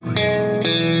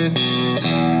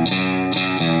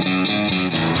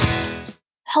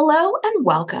Hello and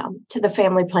welcome to the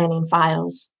Family Planning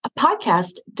Files, a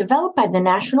podcast developed by the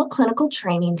National Clinical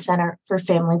Training Center for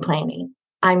Family Planning.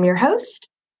 I'm your host,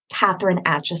 Katherine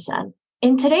Atchison.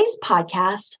 In today's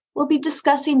podcast, we'll be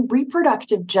discussing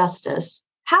reproductive justice,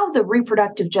 how the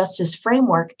reproductive justice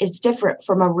framework is different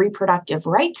from a reproductive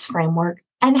rights framework,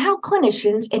 and how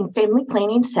clinicians in family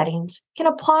planning settings can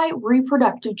apply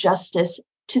reproductive justice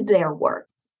to their work.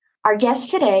 Our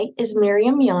guest today is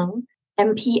Miriam Yeung,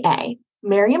 MPA.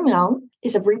 Miriam Yeung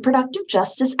is a reproductive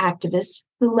justice activist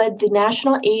who led the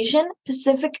National Asian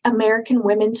Pacific American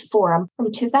Women's Forum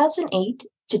from 2008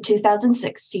 to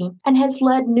 2016 and has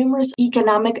led numerous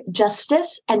economic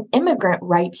justice and immigrant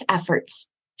rights efforts.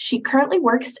 She currently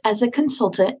works as a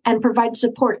consultant and provides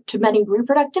support to many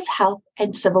reproductive health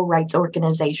and civil rights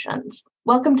organizations.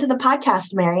 Welcome to the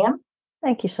podcast, Miriam.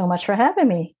 Thank you so much for having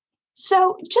me.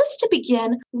 So just to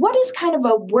begin, what is kind of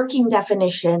a working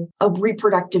definition of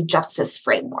reproductive justice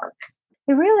framework?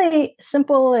 A really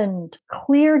simple and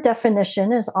clear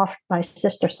definition is offered by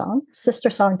Sister Song. Sister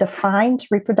Song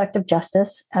defines reproductive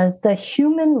justice as the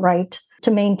human right to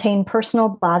maintain personal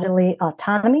bodily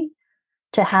autonomy,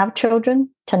 to have children,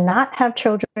 to not have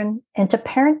children, and to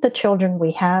parent the children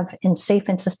we have in safe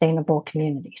and sustainable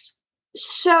communities.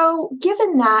 So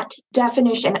given that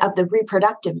definition of the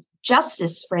reproductive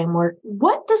justice framework,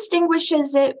 what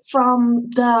distinguishes it from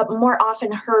the more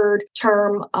often heard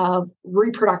term of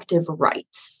reproductive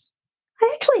rights?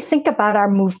 I actually think about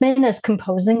our movement as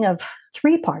composing of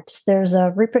three parts. There's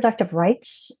a reproductive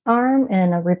rights arm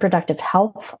and a reproductive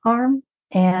health arm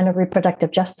and a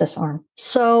reproductive justice arm.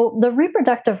 So the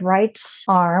reproductive rights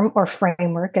arm or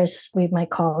framework, as we might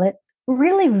call it,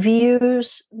 really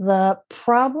views the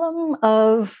problem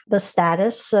of the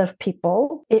status of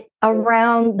people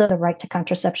around the right to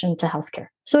contraception to healthcare.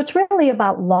 So it's really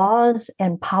about laws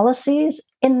and policies.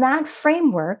 In that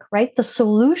framework, right, the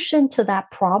solution to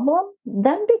that problem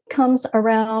then becomes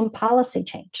around policy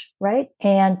change, right?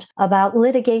 And about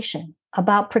litigation,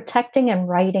 about protecting and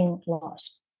writing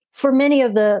laws. For many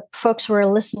of the folks who are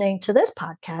listening to this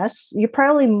podcast, you're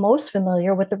probably most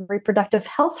familiar with the reproductive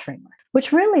health framework,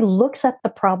 which really looks at the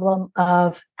problem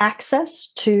of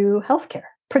access to healthcare,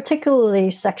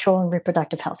 particularly sexual and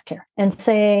reproductive healthcare, and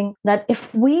saying that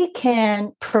if we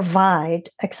can provide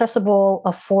accessible,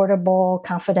 affordable,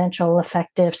 confidential,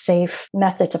 effective, safe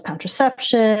methods of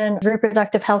contraception,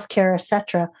 reproductive healthcare,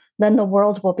 etc., then the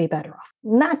world will be better off.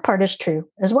 And that part is true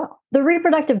as well. The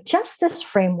reproductive justice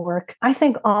framework, I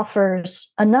think,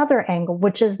 offers another angle,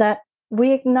 which is that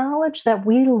we acknowledge that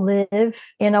we live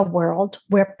in a world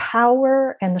where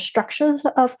power and the structures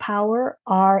of power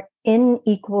are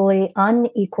unequally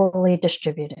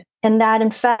distributed. And that,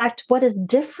 in fact, what is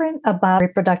different about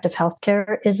reproductive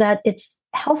healthcare is that it's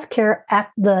healthcare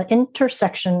at the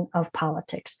intersection of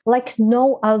politics, like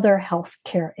no other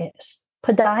healthcare is.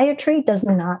 Podiatry does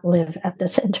not live at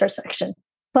this intersection.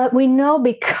 But we know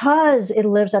because it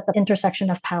lives at the intersection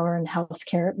of power and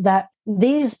healthcare that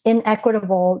these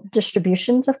inequitable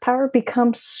distributions of power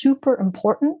become super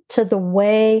important to the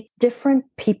way different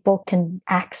people can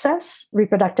access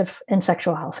reproductive and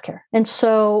sexual healthcare. And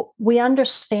so we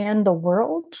understand the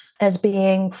world as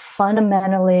being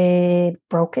fundamentally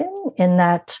broken in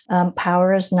that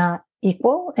power is not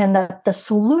equal, and that the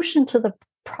solution to the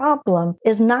problem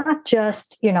is not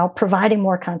just, providing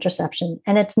more contraception,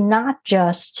 and it's not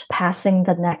just passing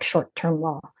the next short-term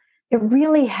law. It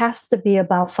really has to be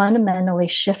about fundamentally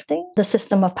shifting the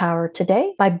system of power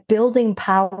today by building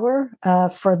power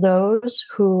for those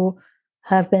who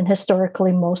have been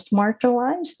historically most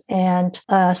marginalized and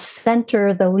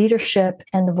center the leadership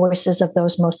and the voices of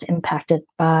those most impacted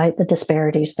by the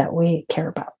disparities that we care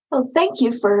about. Well, thank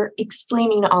you for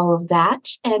explaining all of that.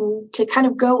 And to kind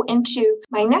of go into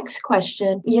my next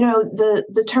question,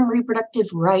 the term reproductive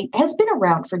right has been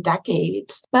around for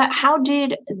decades, but how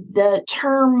did the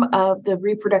term of the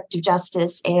reproductive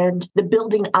justice and the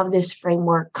building of this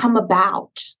framework come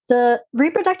about? The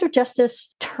reproductive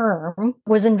justice term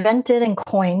was invented and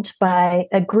coined by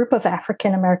a group of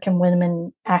African American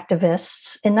women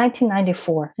activists in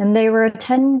 1994. And they were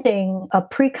attending a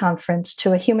pre-conference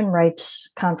to a human rights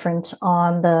conference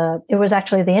it was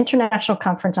actually the International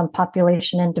Conference on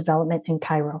Population and Development in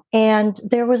Cairo. And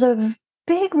there was a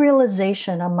big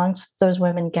realization amongst those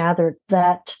women gathered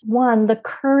that, one, the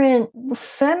current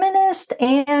feminist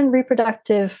and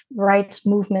reproductive rights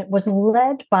movement was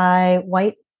led by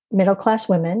white middle-class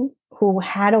women who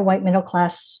had a white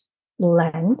middle-class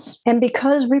lens. And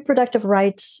because reproductive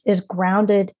rights is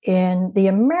grounded in the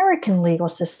American legal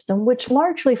system, which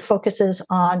largely focuses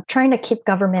on trying to keep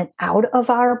government out of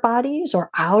our bodies or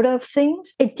out of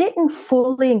things, it didn't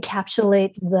fully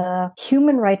encapsulate the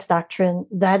human rights doctrine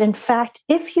that, in fact,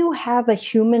 if you have a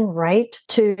human right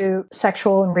to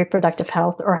sexual and reproductive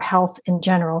health or health in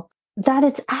general, that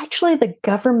it's actually the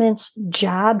government's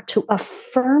job to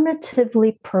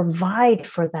affirmatively provide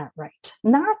for that right.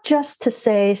 Not just to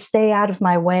say, stay out of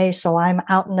my way so I'm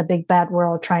out in the big bad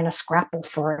world trying to scrapple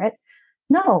for it.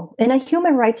 No, in a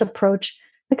human rights approach,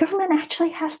 the government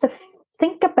actually has to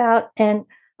think about and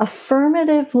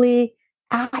affirmatively,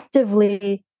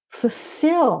 actively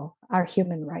fulfill our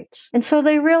human rights. And so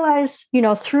they realized,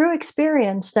 through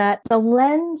experience that the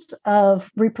lens of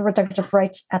reproductive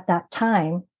rights at that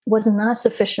time was not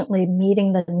sufficiently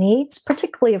meeting the needs,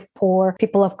 particularly of poor,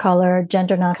 people of color,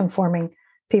 gender nonconforming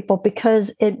people,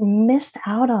 because it missed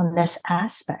out on this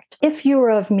aspect. If you were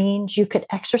of means, you could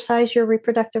exercise your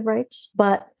reproductive rights.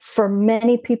 But for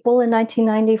many people in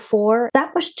 1994,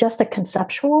 that was just a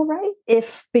conceptual right,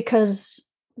 because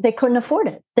they couldn't afford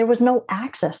it. There was no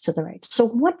access to the right. So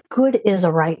what good is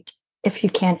a right if you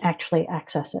can't actually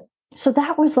access it? So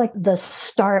that was like the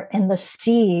start and the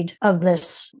seed of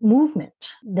this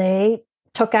movement. They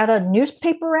took out a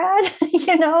newspaper ad,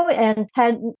 and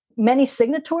had many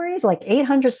signatories, like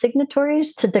 800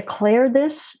 signatories, to declare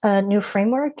this new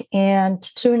framework. And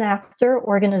soon after,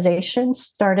 organizations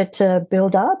started to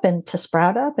build up and to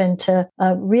sprout up and to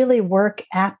really work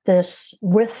at this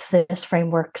with this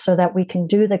framework so that we can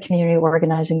do the community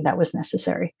organizing that was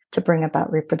necessary to bring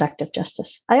about reproductive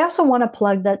justice. I also want to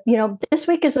plug that, this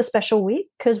week is a special week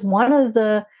because one of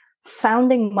the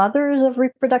founding mothers of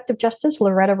reproductive justice,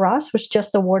 Loretta Ross, was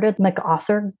just awarded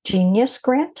MacArthur Genius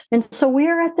Grant. And so we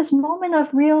are at this moment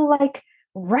of real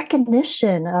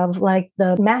recognition of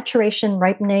the maturation,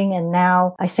 ripening, and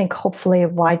now I think hopefully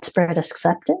widespread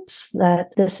acceptance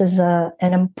that this is an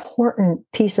important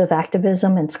piece of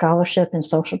activism and scholarship and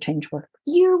social change work.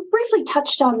 You briefly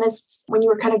touched on this when you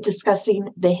were kind of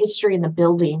discussing the history and the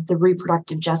building, the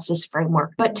reproductive justice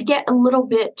framework. But to get a little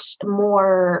bit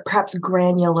more perhaps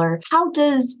granular, how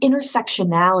does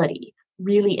intersectionality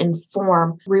really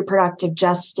inform reproductive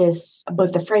justice,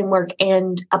 both the framework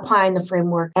and applying the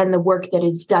framework and the work that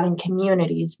is done in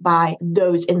communities by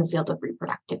those in the field of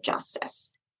reproductive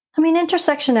justice?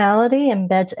 Intersectionality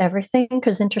embeds everything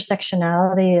because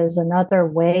intersectionality is another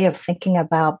way of thinking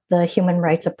about the human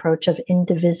rights approach of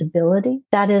indivisibility.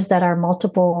 That is that our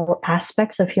multiple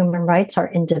aspects of human rights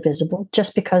are indivisible.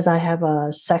 Just because I have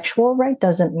a sexual right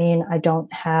doesn't mean I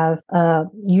don't have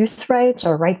youth rights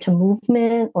or right to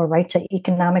movement or right to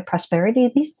economic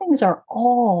prosperity. These things are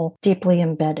all deeply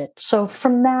embedded. So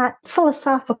from that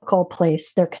philosophical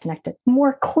place, they're connected.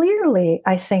 More clearly,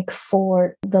 I think,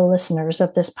 for the listeners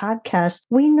of this podcast,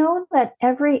 we know that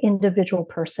every individual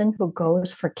person who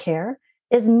goes for care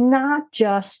is not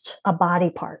just a body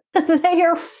part. They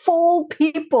are full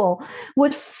people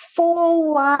with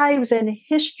full lives and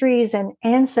histories and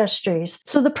ancestries.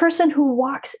 So the person who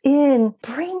walks in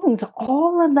brings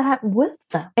all of that with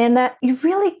them, and that you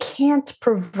really can't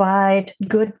provide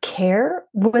good care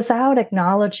without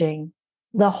acknowledging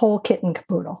the whole kit and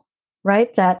caboodle.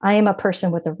 Right? That I am a person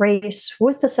with a race,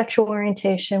 with a sexual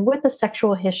orientation, with a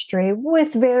sexual history,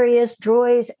 with various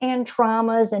joys and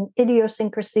traumas and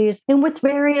idiosyncrasies, and with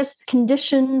various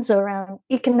conditions around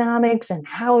economics and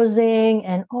housing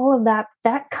and all of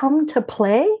that come to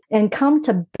play and come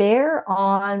to bear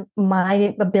on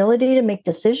my ability to make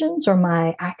decisions or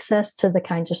my access to the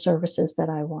kinds of services that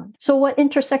I want. So what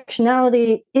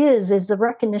intersectionality is the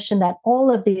recognition that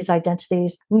all of these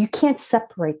identities, you can't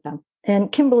separate them.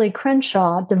 And Kimberly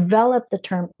Crenshaw developed the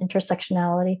term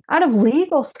intersectionality out of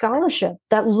legal scholarship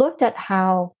that looked at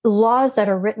how laws that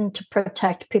are written to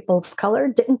protect people of color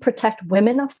didn't protect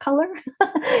women of color,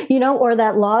 or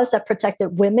that laws that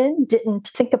protected women didn't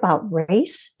think about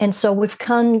race. And so we've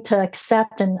come to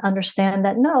accept and understand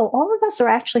that no, all of us are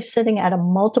actually sitting at a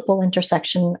multiple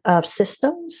intersection of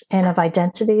systems and of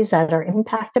identities that are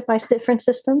impacted by different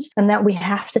systems, and that we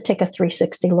have to take a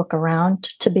 360 look around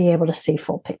to be able to see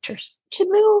full pictures. To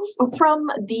move from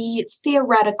the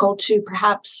theoretical to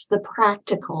perhaps the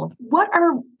practical, what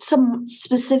are some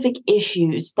specific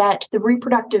issues that the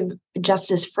reproductive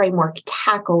justice framework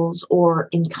tackles or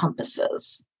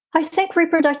encompasses? I think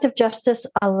reproductive justice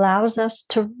allows us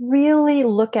to really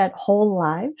look at whole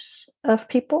lives of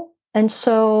people And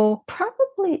so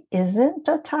probably isn't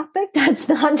a topic that's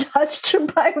not touched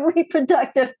by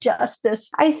reproductive justice.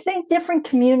 I think different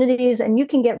communities, and you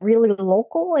can get really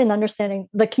local in understanding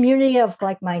the community of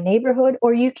like my neighborhood,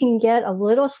 or you can get a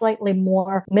little slightly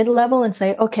more mid-level and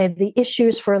say, okay, the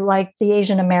issues for like the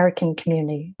Asian American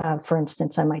community, for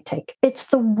instance, I might take. It's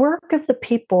the work of the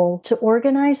people to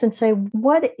organize and say,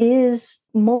 what is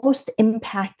most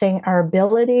impacting our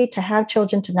ability to have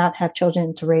children, to not have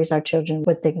children, to raise our children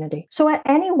with dignity. So at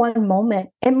any one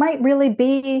moment, it might really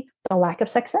be the lack of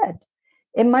sex ed.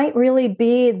 It might really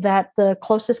be that the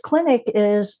closest clinic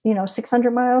is,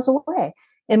 600 miles away.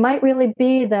 It might really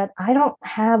be that I don't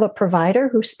have a provider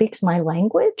who speaks my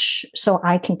language so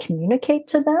I can communicate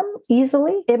to them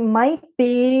easily. It might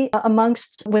be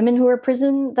amongst women who are in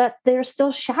prison that they're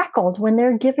still shackled when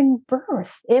they're giving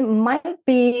birth. It might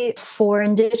be for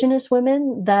Indigenous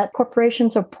women that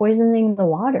corporations are poisoning the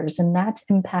waters and that's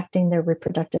impacting their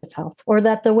reproductive health. Or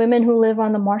that the women who live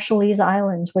on the Marshallese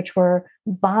Islands, which were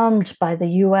bombed by the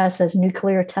US as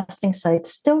nuclear testing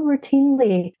sites, still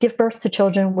routinely give birth to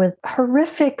children with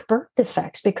horrific birth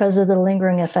defects because of the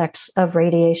lingering effects of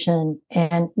radiation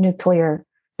and nuclear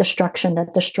destruction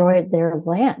that destroyed their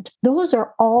land. Those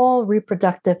are all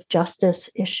reproductive justice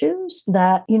issues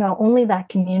that, only that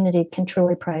community can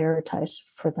truly prioritize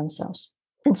for themselves.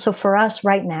 And so for us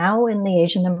right now in the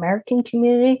Asian American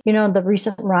community, the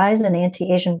recent rise in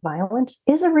anti-Asian violence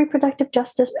is a reproductive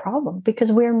justice problem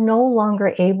because we're no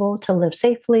longer able to live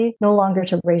safely, no longer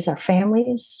to raise our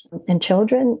families and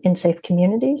children in safe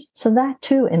communities. So that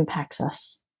too impacts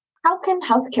us. How can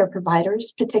healthcare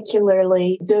providers,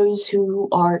 particularly those who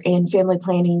are in family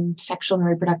planning, sexual and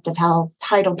reproductive health,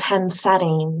 Title X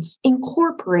settings,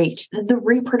 incorporate the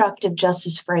reproductive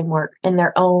justice framework in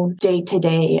their own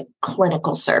day-to-day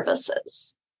clinical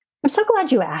services? I'm so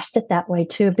glad you asked it that way,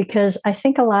 too, because I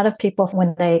think a lot of people,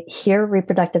 when they hear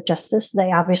reproductive justice,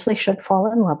 they obviously should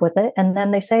fall in love with it. And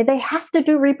then they say they have to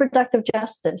do reproductive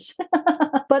justice.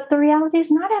 But the reality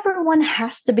is not everyone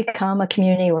has to become a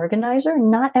community organizer.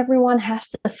 Not everyone has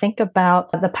to think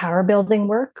about the power building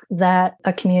work that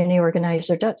a community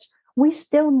organizer does. We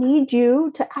still need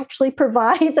you to actually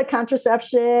provide the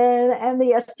contraception and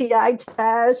the STI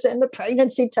test and the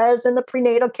pregnancy test and the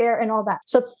prenatal care and all that.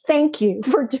 So thank you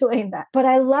for doing that. But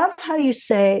I love how you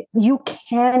say you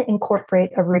can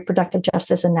incorporate a reproductive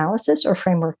justice analysis or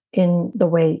framework in the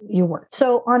way you work.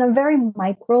 So on a very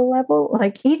micro level,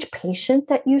 like each patient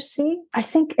that you see, I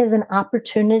think is an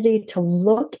opportunity to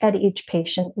look at each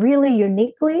patient really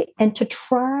uniquely and to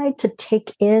try to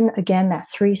take in, again, that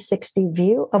 360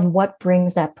 view of what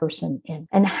brings that person in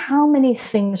and how many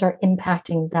things are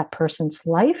impacting that person's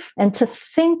life, and to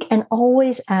think and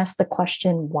always ask the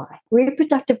question, why?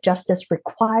 Reproductive justice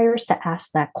requires to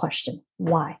ask that question,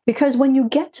 why? Because when you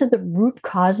get to the root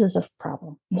causes of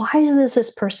problem, why does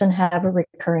this person have a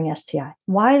recurring STI?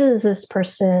 Why does this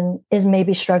person is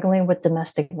maybe struggling with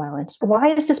domestic violence? Why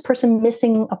is this person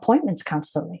missing appointments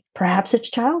constantly? Perhaps it's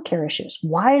childcare issues.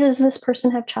 Why does this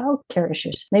person have childcare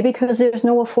issues? Maybe because there's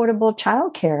no affordable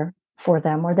childcare for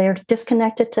them, or they're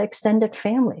disconnected to extended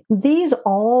family. These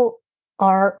all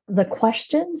are the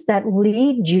questions that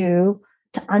lead you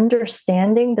to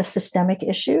understanding the systemic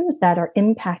issues that are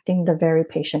impacting the very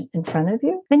patient in front of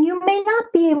you. And you may not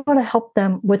be able to help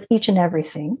them with each and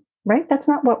everything, right? That's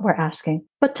not what we're asking.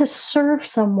 But to serve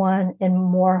someone in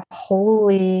more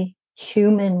wholly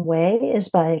human way is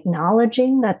by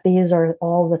acknowledging that these are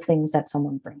all the things that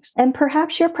someone brings. And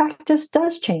perhaps your practice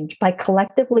does change by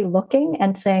collectively looking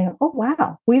and saying, oh,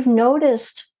 wow, we've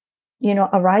noticed,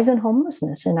 a rise in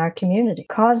homelessness in our community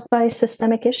caused by a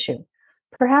systemic issue.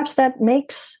 Perhaps that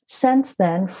makes sense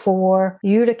then for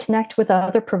you to connect with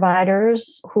other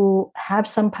providers who have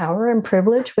some power and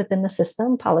privilege within the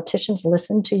system. Politicians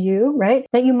listen to you, right?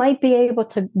 That you might be able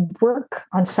to work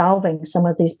on solving some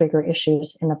of these bigger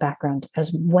issues in the background,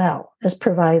 as well as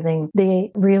providing the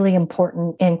really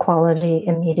important and quality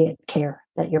immediate care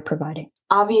that you're providing.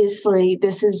 Obviously,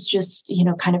 this has just,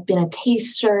 kind of been a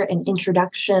taster, an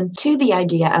introduction to the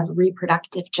idea of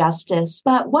reproductive justice.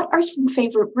 But what are some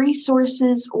favorite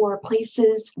resources or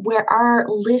places where our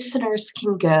listeners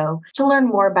can go to learn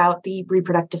more about the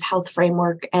reproductive health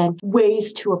framework and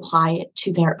ways to apply it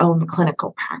to their own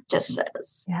clinical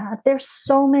practices? Yeah, there's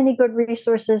so many good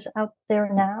resources out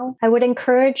there now. I would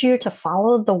encourage you to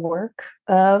follow the work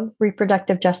of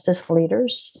reproductive justice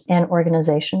leaders and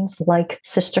organizations like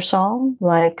Sister Song,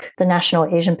 like the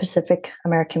National Asian Pacific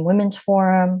American Women's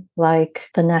Forum, like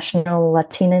the National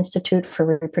Latina Institute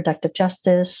for Reproductive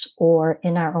Justice, or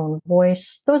In Our Own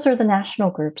Voice. Those are the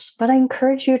national groups. But I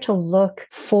encourage you to look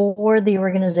for the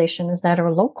organizations that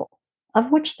are local,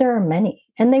 of which there are many.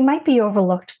 And they might be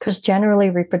overlooked because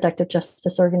generally reproductive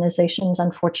justice organizations,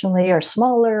 unfortunately, are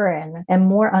smaller and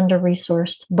more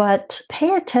under-resourced. But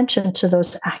pay attention to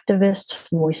those activist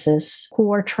voices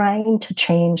who are trying to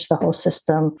change the whole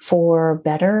system for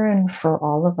better and for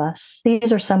all of us.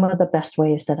 These are some of the best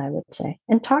ways that I would say.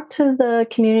 And talk to the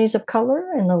communities of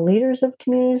color and the leaders of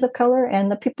communities of color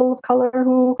and the people of color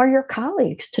who are your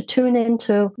colleagues to tune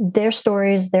into their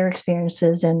stories, their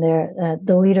experiences, and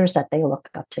the leaders that they look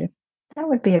up to. That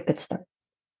would be a good start.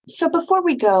 So before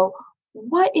we go,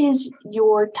 what is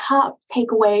your top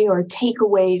takeaway or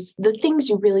takeaways, the things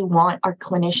you really want our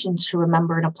clinicians to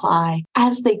remember and apply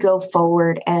as they go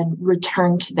forward and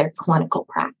return to their clinical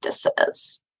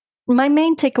practices? My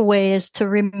main takeaway is to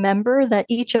remember that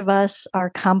each of us are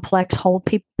complex whole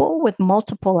people with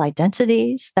multiple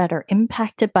identities that are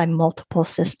impacted by multiple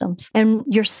systems. And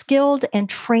you're skilled and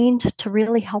trained to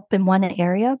really help in one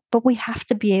area, but we have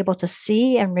to be able to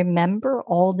see and remember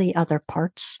all the other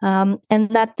parts. And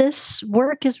that this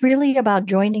work is really about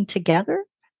joining together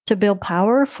to build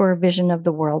power for a vision of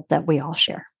the world that we all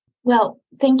share. Well,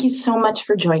 thank you so much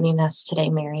for joining us today,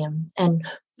 Miriam, and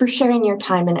for sharing your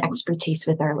time and expertise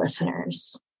with our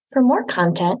listeners. For more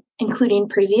content, including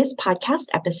previous podcast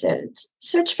episodes,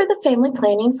 search for the Family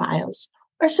Planning Files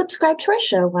or subscribe to our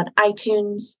show on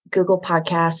iTunes, Google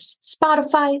Podcasts,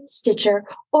 Spotify, Stitcher,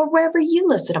 or wherever you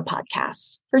listen to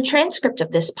podcasts. For a transcript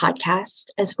of this podcast,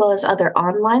 as well as other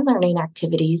online learning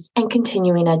activities and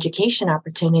continuing education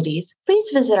opportunities,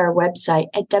 please visit our website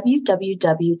at www.nctcfp.org.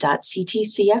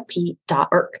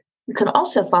 You can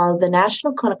also follow the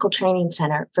National Clinical Training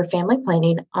Center for Family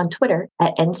Planning on Twitter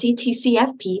at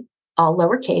NCTCFP, all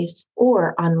lowercase,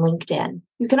 or on LinkedIn.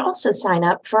 You can also sign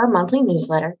up for our monthly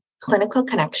newsletter, Clinical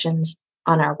Connections,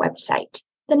 on our website.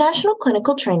 The National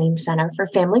Clinical Training Center for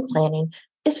Family Planning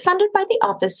is funded by the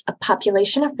Office of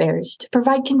Population Affairs to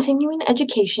provide continuing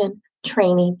education,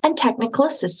 training, and technical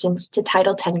assistance to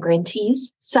Title X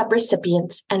grantees,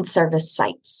 subrecipients, and service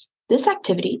sites. This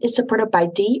activity is supported by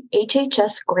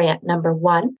DHHS Grant Number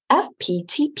 1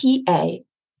 FPTPA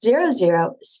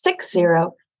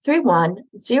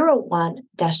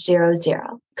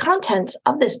 00603101-00. Contents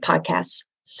of this podcast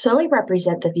solely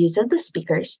represent the views of the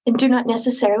speakers and do not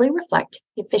necessarily reflect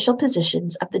the official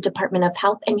positions of the Department of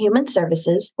Health and Human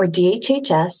Services, or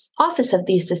DHHS, Office of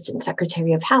the Assistant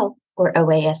Secretary of Health, or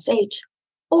OASH,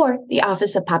 or the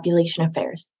Office of Population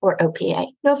Affairs, or OPA.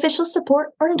 No official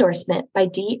support or endorsement by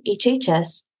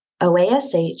DHHS,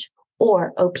 OASH,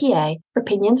 or OPA for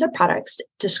opinions or products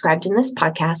described in this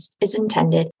podcast is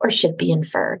intended or should be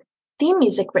inferred. Theme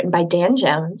music written by Dan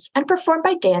Jones and performed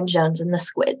by Dan Jones and the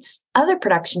Squids. Other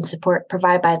production support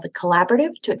provided by the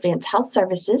Collaborative to Advance Health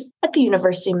Services at the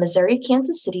University of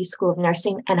Missouri-Kansas City School of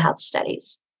Nursing and Health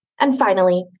Studies. And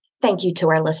finally, thank you to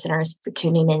our listeners for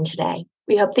tuning in today.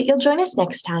 We hope that you'll join us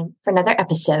next time for another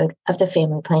episode of the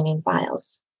Family Planning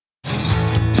Files.